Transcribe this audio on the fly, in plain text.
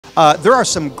There are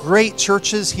some great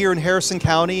churches here in Harrison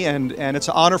County, and it's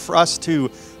an honor for us to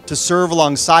serve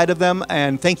alongside of them.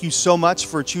 And thank you so much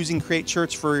for choosing Create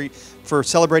Church for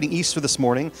celebrating Easter this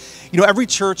morning. You know, every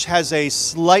church has a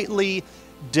slightly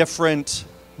different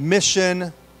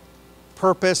mission,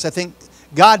 purpose. I think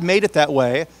God made it that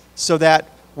way so that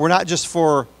we're not just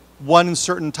for one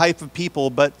certain type of people,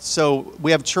 but so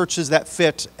we have churches that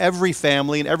fit every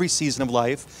family and every season of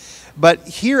life. But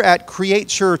here at Create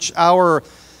Church,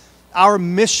 our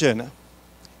mission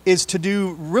is to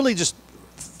do really just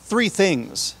three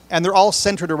things, and they're all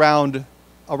centered around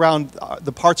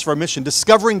the parts of our mission.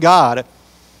 Discovering God,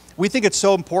 we think it's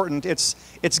so important.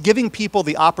 It's giving people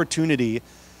the opportunity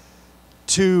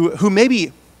who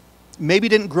maybe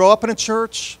didn't grow up in a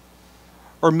church,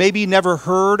 or maybe never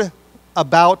heard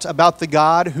about the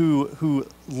God who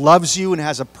loves you and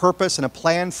has a purpose and a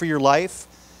plan for your life.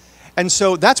 And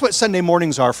so that's what Sunday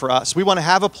mornings are for us. We want to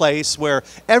have a place where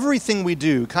everything we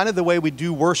do, kind of the way we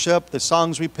do worship, the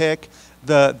songs we pick,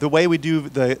 the way we do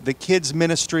the kids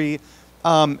ministry,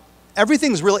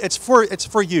 everything's really, it's for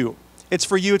you. It's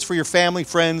for you, it's for your family,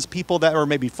 friends, people that are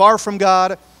maybe far from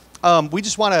God. We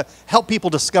just want to help people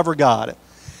discover God.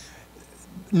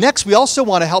 Next, we also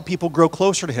want to help people grow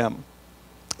closer to Him.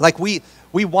 Like we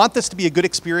want this to be a good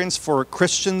experience for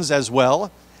Christians as well,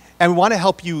 and we want to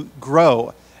help you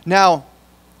grow. Now,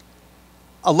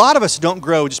 a lot of us don't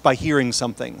grow just by hearing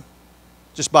something,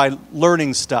 just by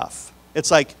learning stuff.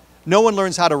 It's like no one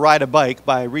learns how to ride a bike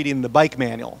by reading the bike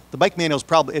manual. The bike manual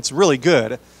is it's really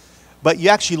good, but you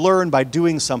actually learn by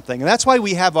doing something. And that's why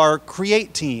we have our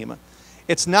Create team.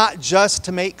 It's not just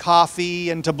to make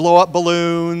coffee and to blow up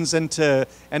balloons and to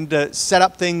set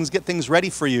up things, get things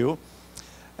ready for you,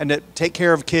 and to take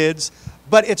care of kids,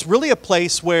 but it's really a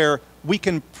place where we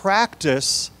can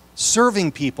practice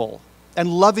serving people and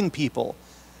loving people.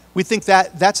 We think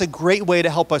that that's a great way to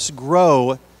help us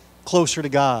grow closer to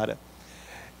God.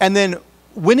 And then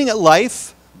winning at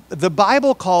life, the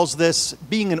Bible calls this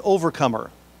being an overcomer.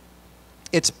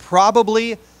 It's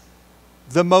probably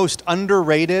the most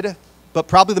underrated, but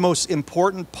probably the most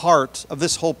important part of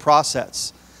this whole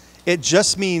process. It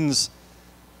just means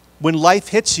when life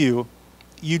hits you,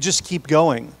 you just keep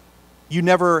going. You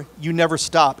never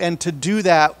stop. And to do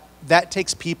that, that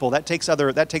takes people, that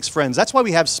takes friends. That's why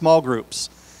we have small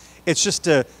groups. It's just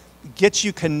to get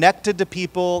you connected to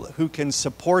people who can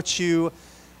support you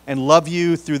and love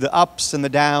you through the ups and the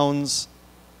downs.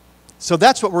 So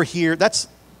that's what we're here.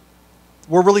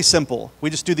 We're really simple.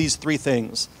 We just do these three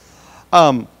things.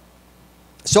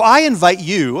 So I invite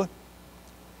you.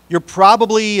 You're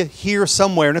probably here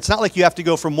somewhere, and it's not like you have to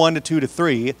go from 1 to 2 to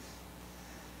 3.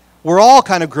 We're all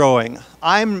kind of growing.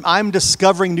 I'm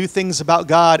discovering new things about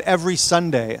God every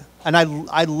Sunday, and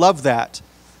I love that.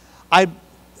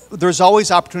 There's always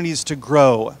opportunities to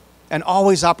grow, and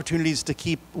always opportunities to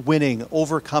keep winning,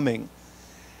 overcoming.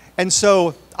 And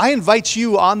so I invite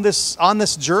you on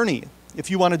this journey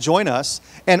if you want to join us.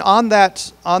 And on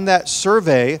that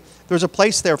survey, there's a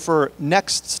place there for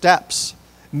next steps.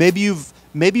 Maybe you've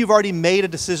already made a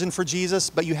decision for Jesus,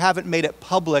 but you haven't made it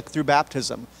public through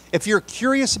baptism. If you're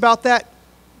curious about that,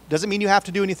 doesn't mean you have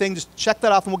to do anything. Just check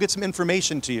that off and we'll get some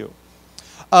information to you.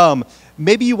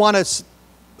 Maybe you want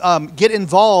to get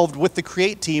involved with the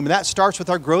Create team, and that starts with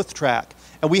our growth track.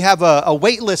 And we have a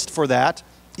wait list for that.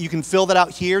 You can fill that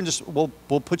out here, and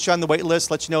we'll put you on the wait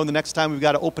list, let you know the next time we've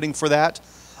got an opening for that.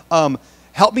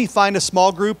 Help me find a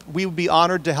small group. We would be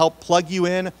honored to help plug you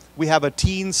in. We have a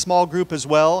teen small group as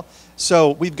well.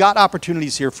 So we've got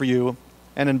opportunities here for you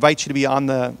and invite you to be on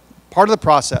the part of the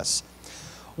process.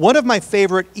 One of my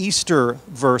favorite Easter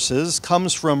verses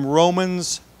comes from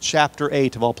Romans chapter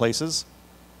 8, of all places.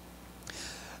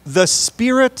 The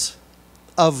Spirit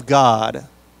of God.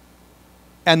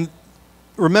 And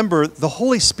remember, the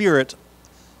Holy Spirit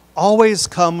always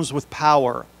comes with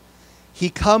power.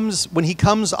 When he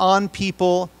comes on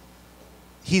people,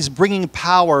 he's bringing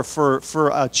power for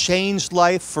a changed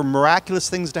life, for miraculous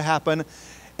things to happen.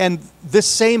 And this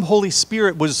same Holy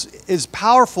Spirit is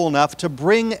powerful enough to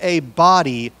bring a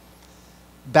body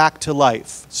back to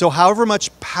life. So however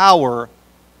much power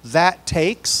that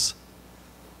takes,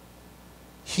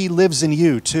 he lives in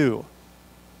you too.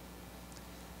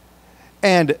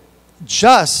 And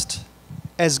just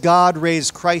as God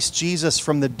raised Christ Jesus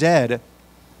from the dead,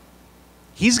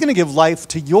 he's going to give life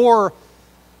to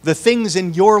the things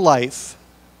in your life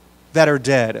that are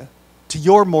dead, to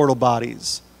your mortal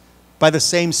bodies, by the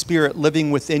same Spirit living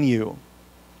within you.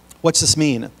 What's this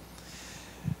mean?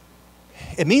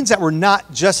 It means that we're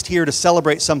not just here to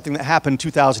celebrate something that happened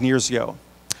 2,000 years ago.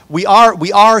 We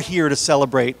are here to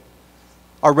celebrate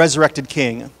our resurrected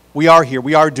King. We are here.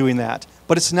 We are doing that.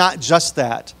 But it's not just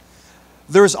that.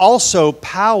 There's also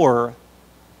power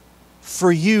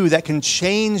for you that can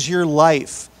change your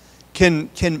life, can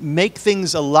make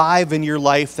things alive in your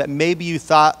life that maybe you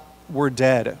thought were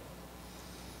dead.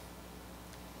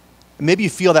 Maybe you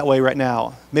feel that way right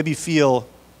now. Maybe you feel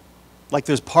like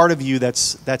there's part of you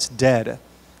that's dead.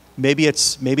 Maybe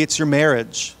it's your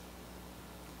marriage.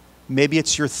 Maybe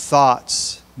it's your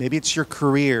thoughts. Maybe it's your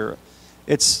career.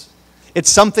 It's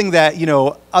something that,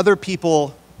 other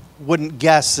people wouldn't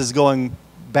guess is going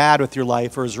bad with your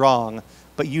life or is wrong,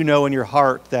 but you know in your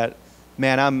heart that,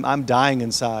 man, I'm dying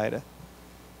inside.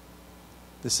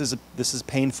 This is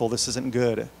painful. This isn't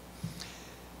good.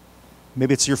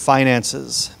 Maybe it's your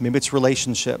finances. Maybe it's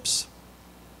relationships.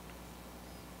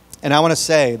 And I want to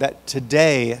say that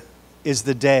today is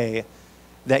the day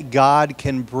that God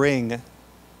can bring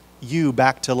you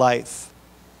back to life.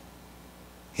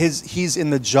 He's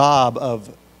in the job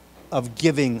of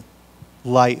giving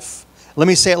life. Let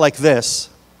me say it like this,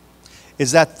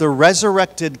 is that the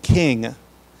resurrected King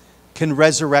can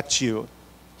resurrect you.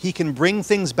 He can bring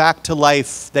things back to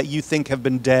life that you think have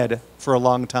been dead for a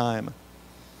long time.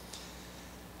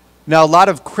 Now, a lot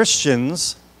of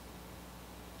Christians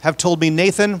have told me,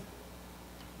 Nathan,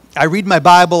 I read my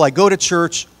Bible, I go to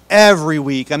church every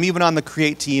week. I'm even on the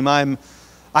Create team.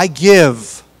 I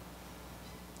give.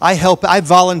 I help, I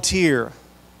volunteer.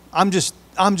 I'm just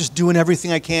doing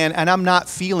everything I can, and I'm not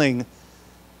feeling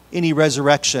any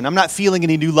resurrection. I'm not feeling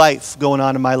any new life going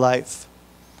on in my life.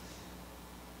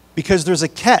 Because there's a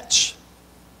catch.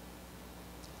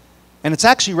 And it's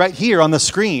actually right here on the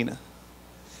screen.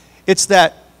 It's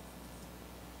that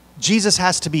Jesus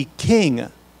has to be king.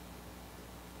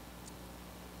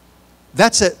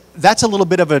 That's a little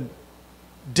bit of a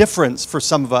difference for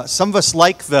some of us. Some of us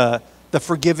like the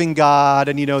forgiving God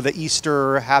and, the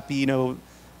Easter happy,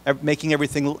 making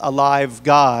everything alive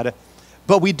God.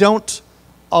 But we don't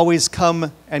always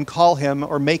come and call him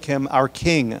or make him our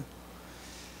king.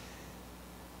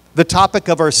 The topic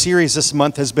of our series this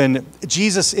month has been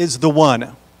Jesus is the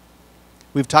one.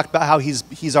 We've talked about how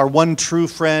he's our one true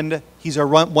friend. He's our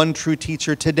one true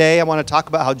teacher. Today, I want to talk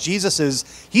about how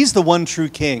he's the one true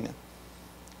king.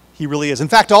 He really is. In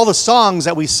fact, all the songs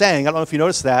that we sang, I don't know if you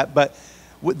noticed that, but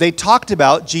they talked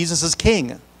about Jesus as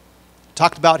king.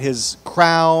 Talked about his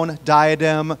crown,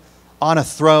 diadem, on a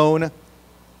throne.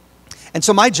 And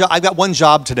so I've got one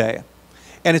job today.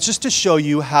 And it's just to show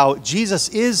you how Jesus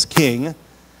is king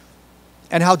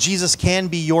and how Jesus can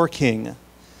be your king.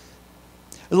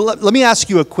 Let me ask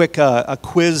you a quick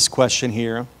quiz question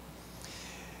here.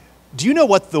 Do you know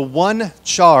what the one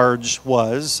charge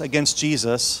was against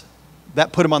Jesus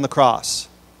that put him on the cross?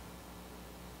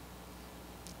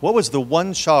 What was the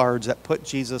one charge that put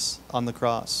Jesus on the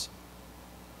cross?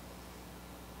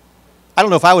 I don't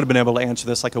know if I would have been able to answer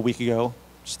this like a week ago,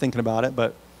 just thinking about it,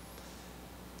 but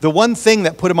the one thing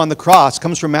that put him on the cross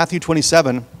comes from Matthew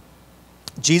 27.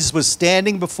 Jesus was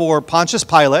standing before Pontius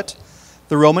Pilate,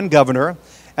 the Roman governor,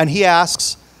 and he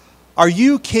asks, "Are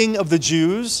you king of the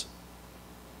Jews?"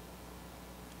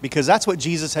 Because that's what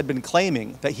Jesus had been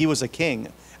claiming, that he was a king.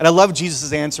 And I love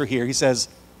Jesus' answer here. He says,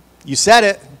 "You said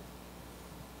it.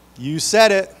 You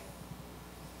said it."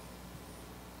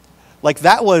 Like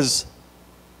that was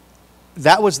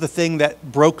the thing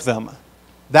that broke them.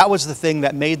 That was the thing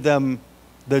that made them,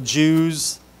 the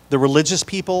Jews, the religious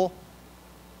people,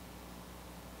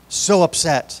 so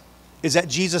upset, is that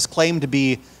Jesus claimed to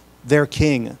be their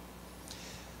king.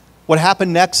 What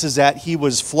happened next is that he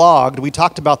was flogged. We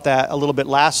talked about that a little bit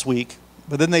last week.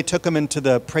 But then they took him into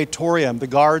the praetorium. The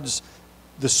guards,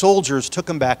 the soldiers took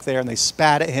him back there and they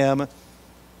spat at him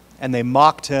and they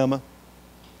mocked him.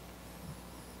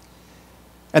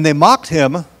 And they mocked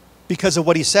him because of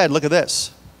what he said. Look at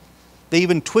this. They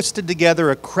even twisted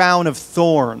together a crown of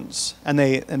thorns and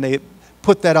they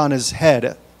put that on his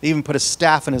head. They even put a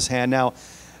staff in his hand. Now,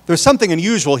 there's something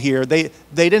unusual here. They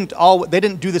didn't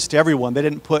do this to everyone. They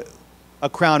didn't put a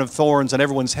crown of thorns on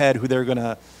everyone's head who they're going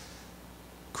to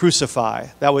crucify.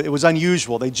 It was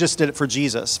unusual. They just did it for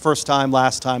Jesus. First time,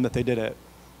 last time that they did it.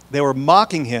 They were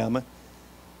mocking him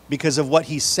because of what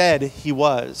he said he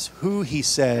was, who he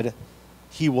said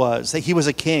he was, that he was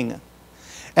a king.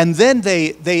 And then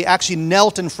they actually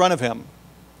knelt in front of him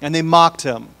and they mocked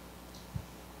him,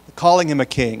 calling him a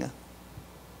king.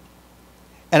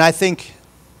 And I think,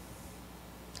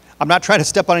 I'm not trying to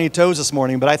step on any toes this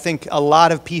morning, but I think a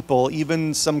lot of people,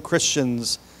 even some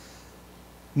Christians,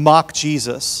 mock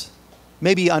Jesus.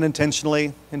 Maybe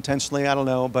unintentionally, intentionally, I don't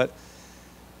know, but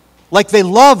like they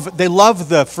love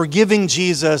the forgiving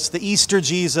Jesus, the Easter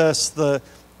Jesus, the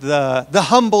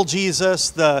humble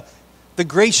Jesus, the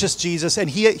gracious Jesus, and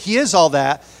he is all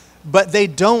that. But they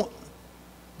don't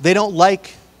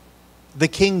like the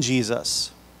King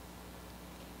Jesus.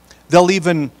 They'll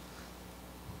even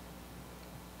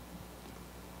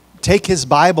take his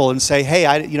Bible and say, hey,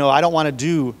 I don't want to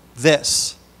do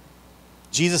this.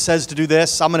 Jesus says to do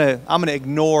this, I'm gonna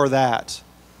ignore that.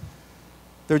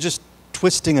 They're just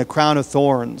twisting a crown of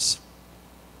thorns.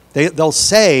 They'll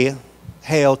say,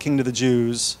 Hail, King of the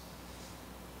Jews.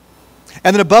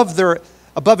 And then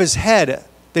above his head,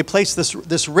 they place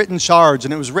this written charge,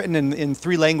 and it was written in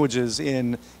 3 languages,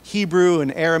 in Hebrew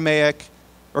and Aramaic,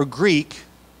 or Greek,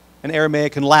 and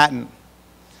Aramaic and Latin.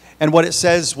 And what it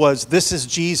says was, this is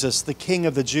Jesus, the King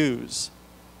of the Jews.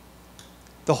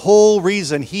 The whole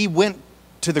reason he went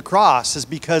to the cross is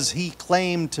because he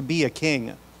claimed to be a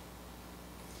king.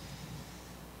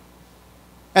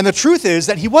 And the truth is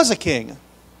that he was a king.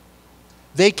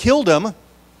 They killed him,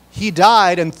 he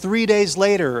died, and 3 days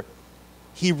later,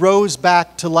 he rose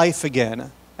back to life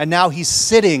again. And now he's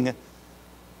sitting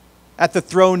at the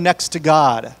throne next to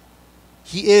God.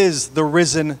 He is the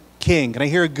risen king. Can I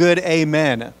hear a good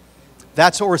amen?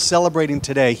 That's what we're celebrating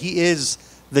today. He is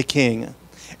the king.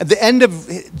 At the end of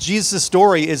Jesus'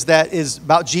 story is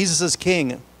about Jesus as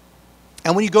king.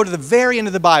 And when you go to the very end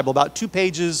of the Bible, about 2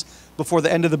 pages before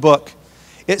the end of the book,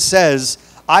 it says,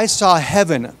 I saw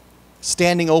heaven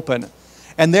standing open,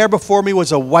 and there before me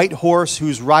was a white horse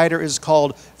whose rider is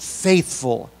called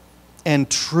Faithful and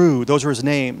True. Those are his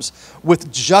names.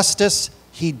 With justice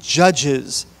he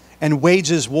judges and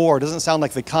wages war. Doesn't sound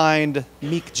like the kind,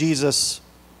 meek Jesus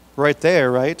right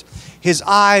there, right? His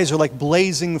eyes are like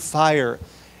blazing fire,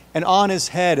 and on his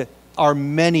head are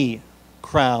many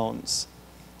crowns.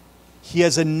 He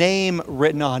has a name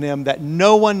written on him that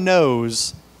no one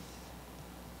knows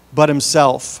but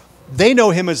himself. They know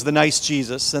him as the nice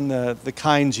Jesus and the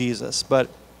kind Jesus, but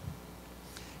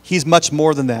he's much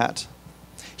more than that.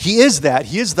 He is that.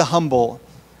 He is the humble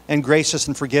and gracious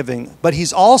and forgiving, but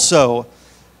he's also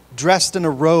dressed in a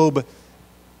robe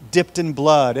dipped in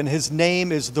blood, and his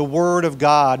name is the Word of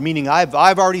God, meaning I've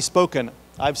already spoken.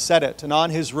 I've said it. And on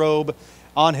his robe,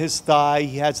 on his thigh,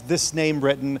 he has this name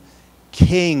written,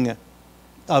 King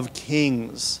of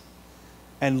Kings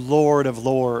and Lord of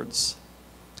Lords.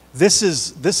 This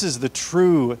is the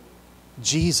true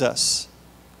Jesus,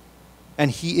 and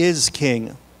he is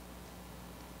King.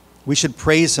 We should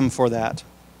praise him for that.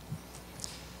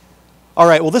 All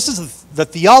right, well, this is the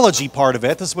theology part of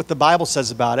it. This is what the Bible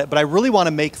says about it, but I really want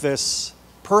to make this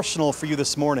personal for you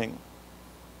this morning.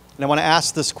 And I want to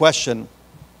ask this question.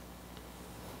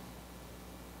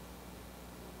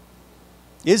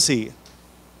 Is he?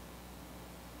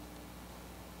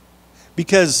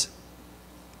 Because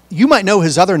you might know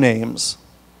his other names,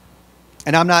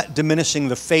 and I'm not diminishing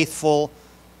the faithful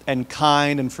and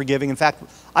kind and forgiving. In fact,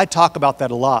 I talk about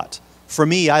that a lot. For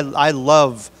me, I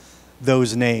love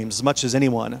those names as much as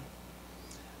anyone.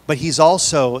 But he's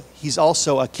also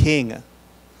a king.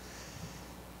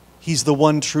 He's the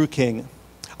one true king.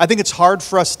 I think it's hard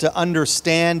for us to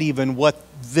understand even what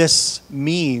this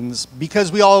means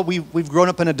because we've grown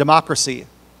up in a democracy.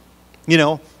 You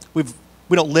know, we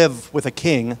don't live with a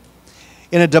king.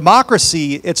 In a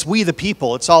democracy, it's we the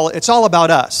people. It's all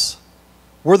about us.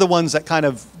 We're the ones that kind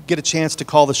of get a chance to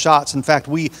call the shots. In fact,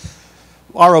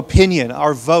 our opinion,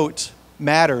 our vote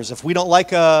matters. If we don't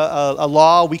like a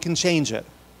law, we can change it.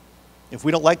 If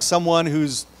we don't like someone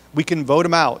we can vote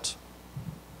them out.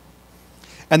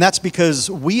 And that's because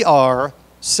we are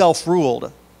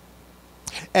self-ruled.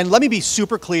 And let me be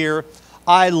super clear,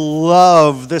 I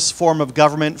love this form of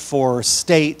government for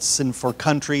states and for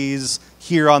countries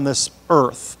here on this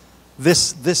earth.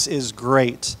 This is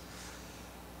great.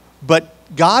 But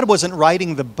God wasn't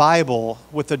writing the Bible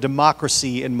with a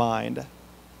democracy in mind.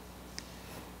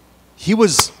 He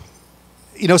was,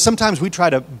 sometimes we try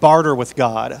to barter with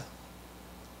God.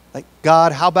 Like,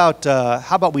 God, how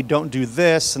about we don't do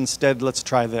this, instead let's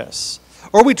try this.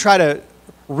 Or we try to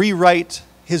rewrite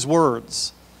his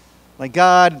words. Like,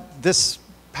 God, this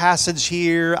passage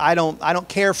here, I don't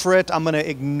care for it, I'm going to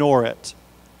ignore it.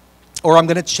 Or I'm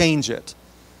going to change it.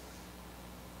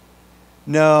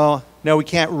 No, we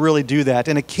can't really do that.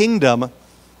 In a kingdom,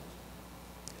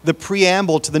 the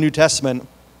preamble to the New Testament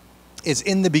is,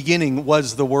 in the beginning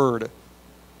was the Word.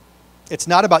 It's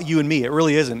not about you and me. It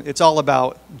really isn't. It's all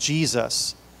about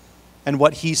Jesus and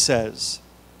what he says.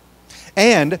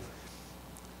 And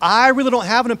I really don't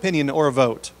have an opinion or a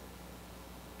vote.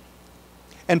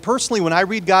 And personally, when I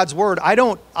read God's Word, I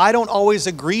don't always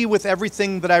agree with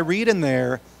everything that I read in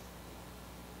there.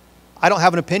 I don't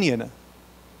have an opinion.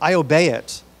 I obey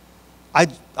it.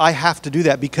 I have to do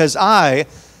that because I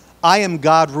am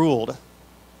God-ruled.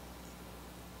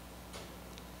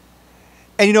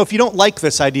 And you know, if you don't like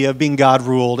this idea of being God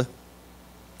ruled,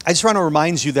 I just want to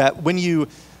remind you that when you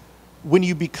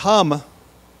become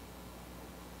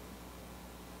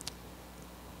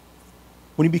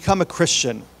a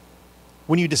Christian,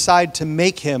 when you decide to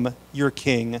make him your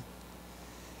king,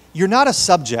 you're not a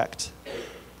subject.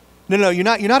 No, you're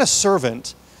not a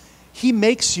servant. He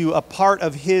makes you a part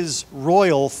of his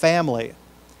royal family.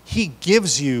 He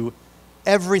gives you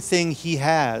everything he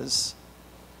has.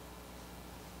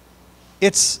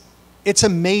 It's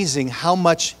amazing how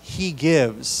much he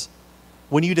gives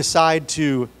when you decide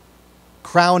to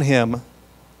crown him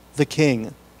the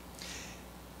king.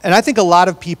 And I think a lot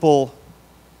of people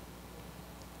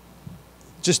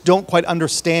just don't quite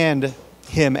understand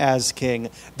him as king.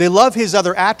 They love his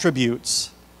other attributes,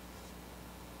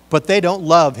 but they don't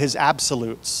love his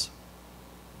absolutes.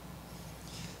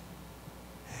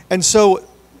 And so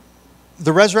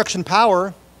the resurrection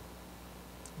power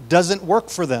doesn't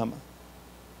work for them.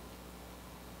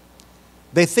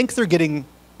 They think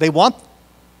they want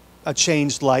a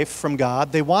changed life from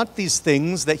God. They want these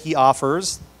things that he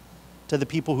offers to the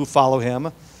people who follow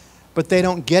him, but they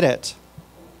don't get it.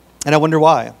 And I wonder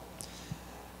why. I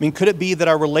mean, could it be that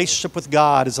our relationship with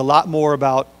God is a lot more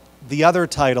about the other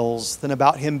titles than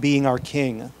about him being our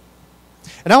king?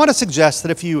 And I want to suggest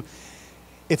that if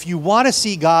you want to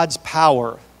see God's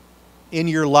power in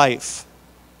your life,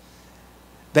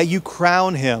 that you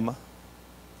crown him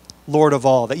Lord of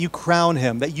all, that you crown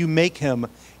him, that you make him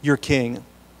your king.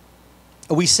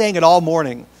 We sang it all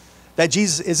morning, that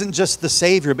Jesus isn't just the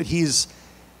Savior, but he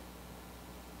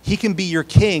can be your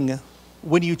king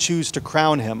when you choose to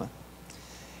crown him. And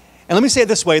let me say it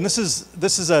this way, and this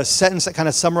is a sentence that kind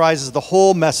of summarizes the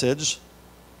whole message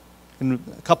in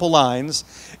a couple lines,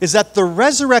 is that the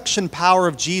resurrection power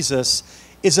of Jesus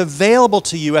is available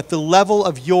to you at the level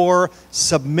of your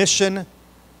submission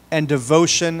and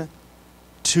devotion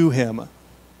to him.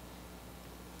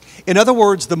 In other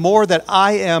words, the more that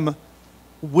I am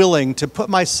willing to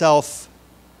put myself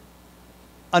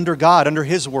under God, under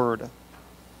his word,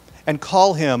 and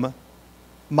call him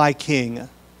my king,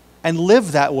 and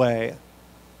live that way,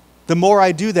 the more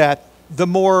I do that, the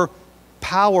more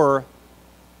power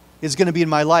is going to be in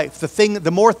my life.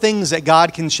 The more things that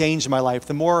God can change in my life,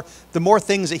 the more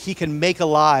things that he can make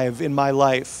alive in my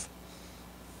life.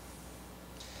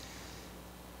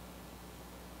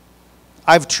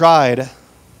 I've tried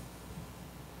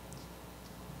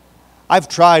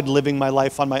living my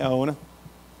life on my own.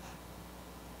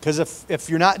 Because if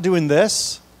you're not doing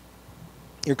this,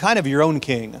 you're kind of your own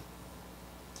king.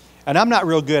 And I'm not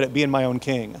real good at being my own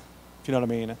king, if you know what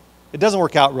I mean. It doesn't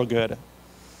work out real good.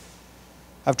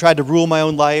 I've tried to rule my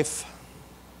own life.